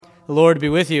The Lord be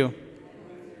with you.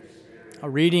 A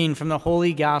reading from the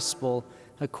Holy Gospel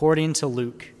according to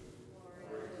Luke.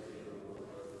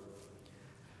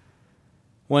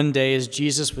 One day as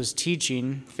Jesus was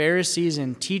teaching, Pharisees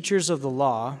and teachers of the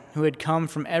law, who had come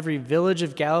from every village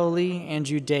of Galilee and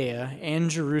Judea and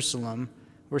Jerusalem,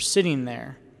 were sitting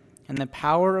there, and the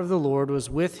power of the Lord was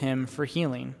with him for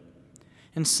healing.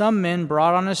 And some men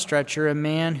brought on a stretcher a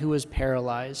man who was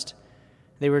paralyzed.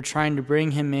 They were trying to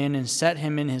bring him in and set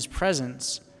him in his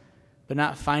presence, but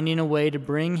not finding a way to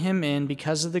bring him in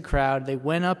because of the crowd, they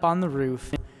went up on the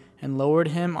roof and lowered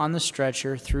him on the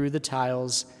stretcher through the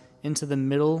tiles into the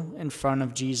middle in front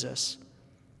of Jesus.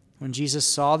 When Jesus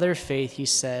saw their faith, he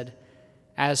said,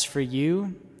 "As for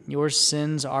you, your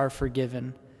sins are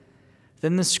forgiven."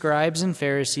 Then the scribes and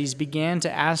Pharisees began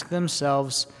to ask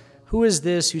themselves, "Who is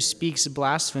this who speaks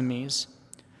blasphemies?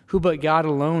 Who but God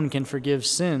alone can forgive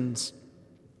sins?"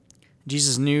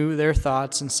 Jesus knew their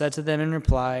thoughts and said to them in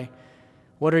reply,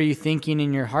 "What are you thinking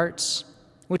in your hearts?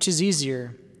 Which is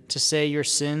easier, to say your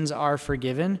sins are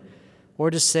forgiven, or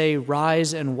to say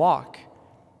rise and walk?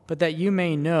 But that you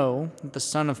may know that the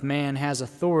Son of Man has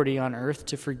authority on earth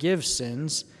to forgive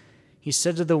sins," he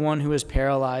said to the one who was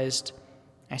paralyzed,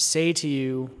 "I say to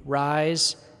you,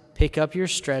 rise, pick up your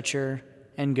stretcher,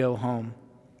 and go home."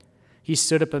 He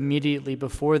stood up immediately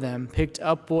before them, picked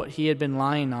up what he had been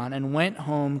lying on, and went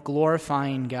home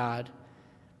glorifying God.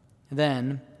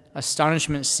 Then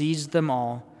astonishment seized them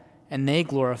all, and they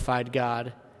glorified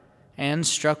God. And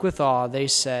struck with awe, they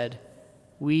said,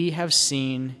 "We have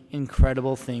seen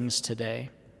incredible things today."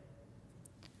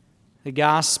 The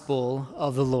Gospel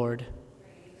of the Lord.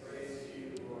 Praise to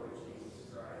you, Lord Jesus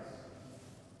Christ.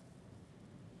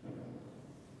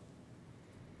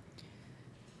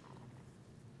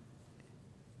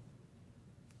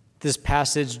 This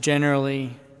passage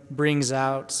generally brings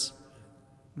out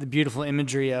the beautiful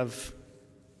imagery of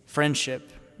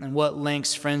friendship and what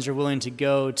lengths friends are willing to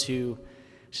go to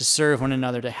serve one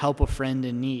another, to help a friend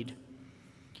in need.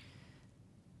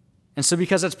 And so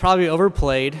because that's probably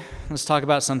overplayed, let's talk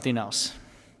about something else.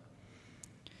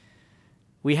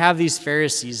 We have these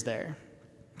Pharisees there,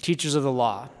 teachers of the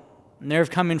law, and they're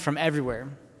coming from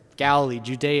everywhere, Galilee,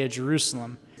 Judea,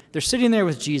 Jerusalem. They're sitting there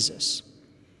with Jesus.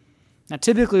 Now,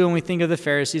 typically when we think of the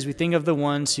Pharisees, we think of the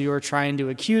ones who are trying to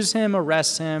accuse him,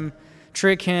 arrest him,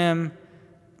 trick him,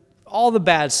 all the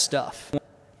bad stuff.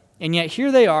 And yet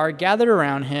here they are, gathered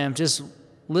around him, just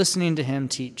listening to him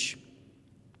teach.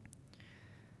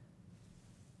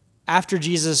 After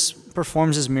Jesus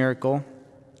performs his miracle,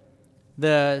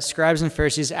 the scribes and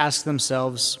Pharisees ask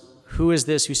themselves, "Who is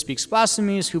this who speaks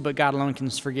blasphemies? Who but God alone can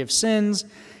forgive sins?"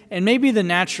 And maybe the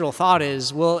natural thought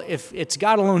is, well, if it's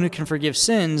God alone who can forgive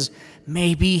sins,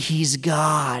 maybe he's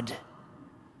God.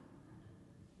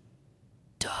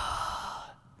 Duh.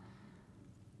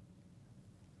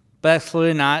 But that's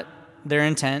clearly not their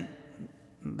intent.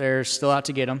 They're still out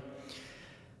to get him.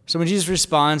 So when Jesus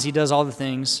responds, he does all the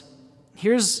things.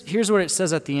 Here's what it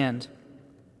says at the end.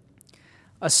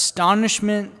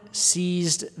 Astonishment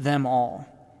seized them all.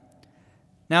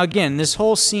 Now again, this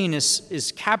whole scene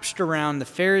is captured around the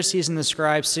Pharisees and the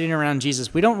scribes sitting around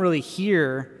Jesus. We don't really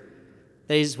hear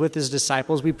that he's with his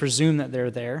disciples. We presume that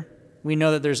they're there. We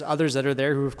know that there's others that are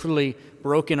there who have clearly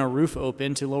broken a roof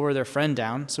open to lower their friend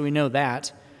down, so we know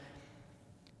that.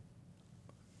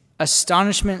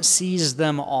 Astonishment seized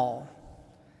them all.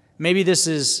 Maybe this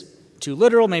is too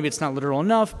literal, maybe it's not literal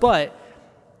enough, but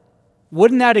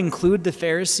wouldn't that include the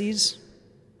Pharisees,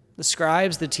 the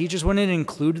scribes, the teachers? Wouldn't it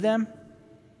include them?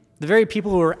 The very people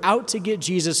who were out to get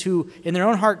Jesus, who in their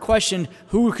own heart questioned,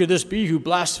 "Who could this be who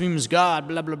blasphemes God,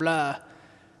 blah, blah, blah,"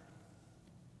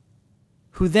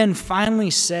 who then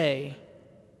finally say,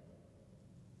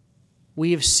 "We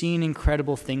have seen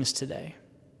incredible things today."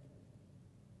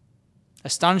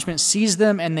 Astonishment seized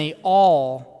them, and they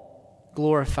all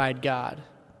glorified God.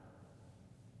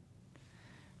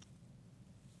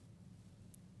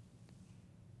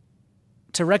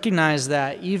 To recognize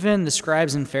that even the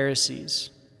scribes and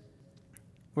Pharisees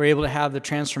were able to have the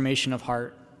transformation of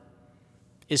heart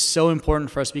is so important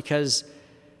for us, because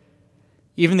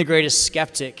even the greatest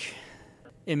skeptic,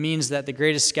 it means that the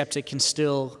greatest skeptic can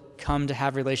still come to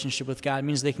have a relationship with God. It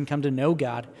means they can come to know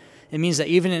God. It means that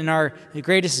even in our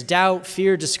greatest doubt,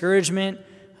 fear, discouragement,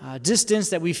 distance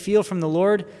that we feel from the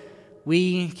Lord,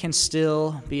 we can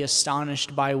still be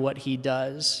astonished by what he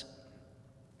does.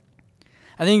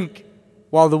 I think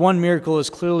while the one miracle is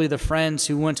clearly the friends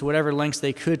who went to whatever lengths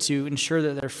they could to ensure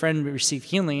that their friend would receive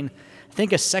healing, I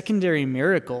think a secondary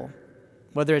miracle,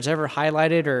 whether it's ever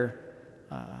highlighted or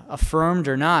affirmed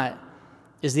or not,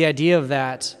 is the idea of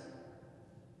that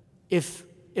if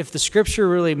if the scripture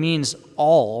really means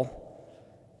all,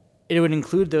 it would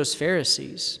include those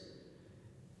Pharisees.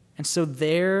 And so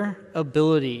their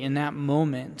ability in that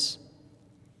moment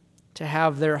to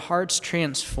have their hearts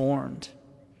transformed,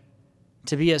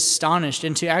 to be astonished,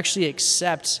 and to actually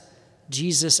accept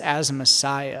Jesus as a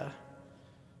Messiah,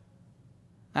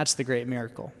 that's the great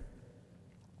miracle.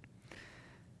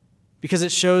 Because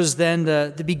it shows then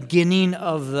the beginning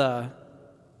of the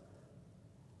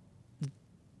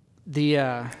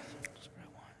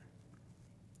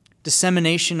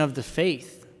dissemination of the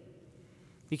faith.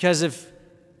 Because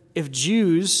if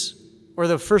Jews were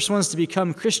the first ones to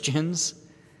become Christians,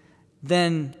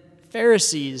 then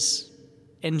Pharisees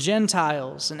and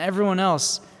Gentiles and everyone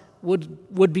else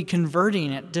would be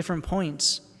converting at different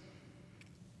points.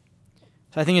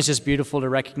 So I think it's just beautiful to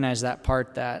recognize that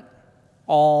part, that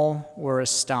all were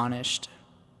astonished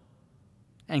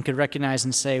and could recognize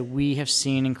and say, we have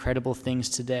seen incredible things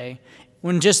today.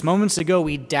 When just moments ago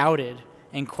we doubted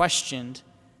and questioned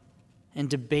and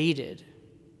debated.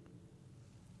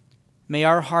 May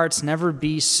our hearts never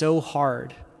be so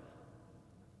hard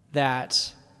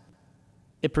that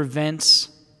it prevents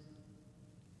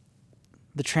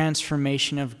the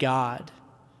transformation of God.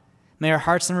 May our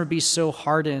hearts never be so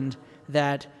hardened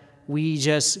that we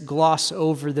just gloss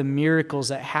over the miracles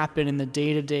that happen in the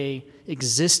day-to-day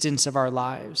existence of our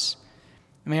lives.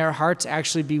 May our hearts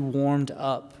actually be warmed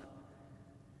up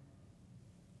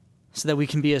so that we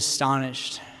can be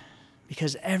astonished,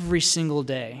 because every single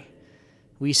day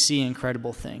we see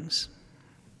incredible things.